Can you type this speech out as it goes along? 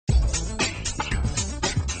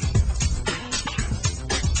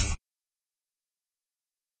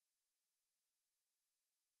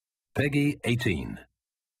Peggy 18.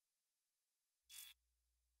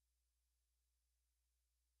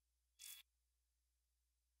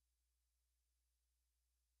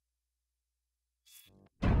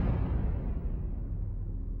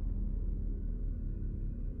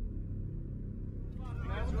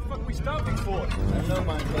 What the fuck are we stopping for? I don't know,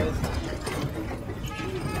 my guys.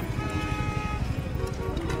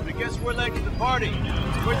 I guess we're late to the party.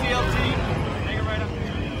 Where's the LT? Hang it right up there.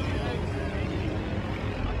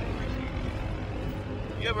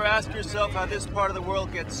 You ever ask yourself how this part of the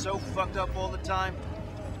world gets so fucked up all the time?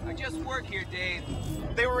 I just work here, Dave.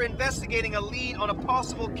 They were investigating a lead on a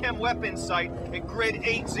possible chem weapons site at Grid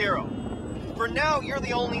 80. For now, you're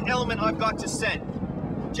the only element I've got to send.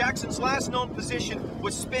 Jackson's last known position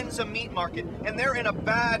was Spinza Meat Market, and they're in a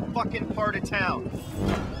bad fucking part of town.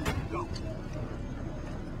 Go.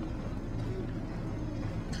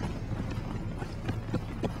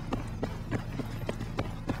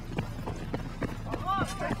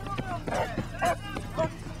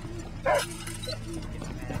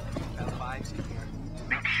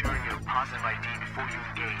 Make sure you're positive ID before you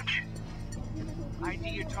engage. ID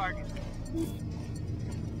your target.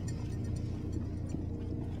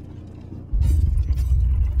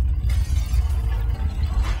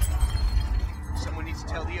 Someone needs to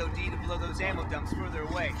tell the OD to blow those ammo dumps further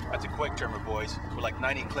away. That's a quick turner, boys. We're like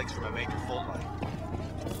 90 clicks from a major fault line.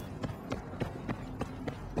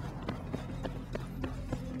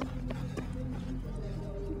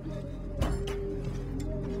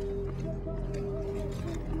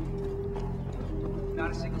 Not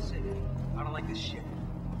a single city. I don't like this shit.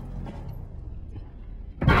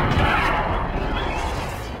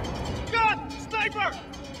 Gun! Sniper!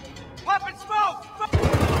 Weapon smoke! Fuck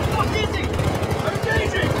is he? I'm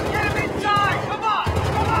engaging! Get him inside! Come on!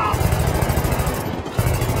 Come on!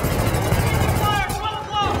 Fire! 12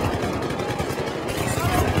 o'clock!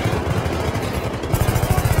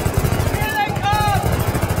 Here they come!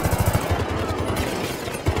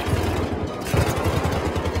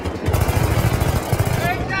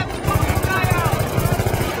 Take that fucking guy out!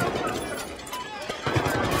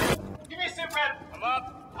 Give me a sit rep. I'm up.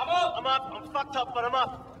 I'm up. I'm up. I'm fucked up, but I'm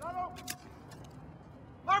up.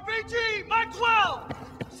 RPG! Mike 12!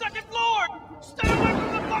 Second floor! Stay away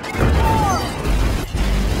from the fucking door!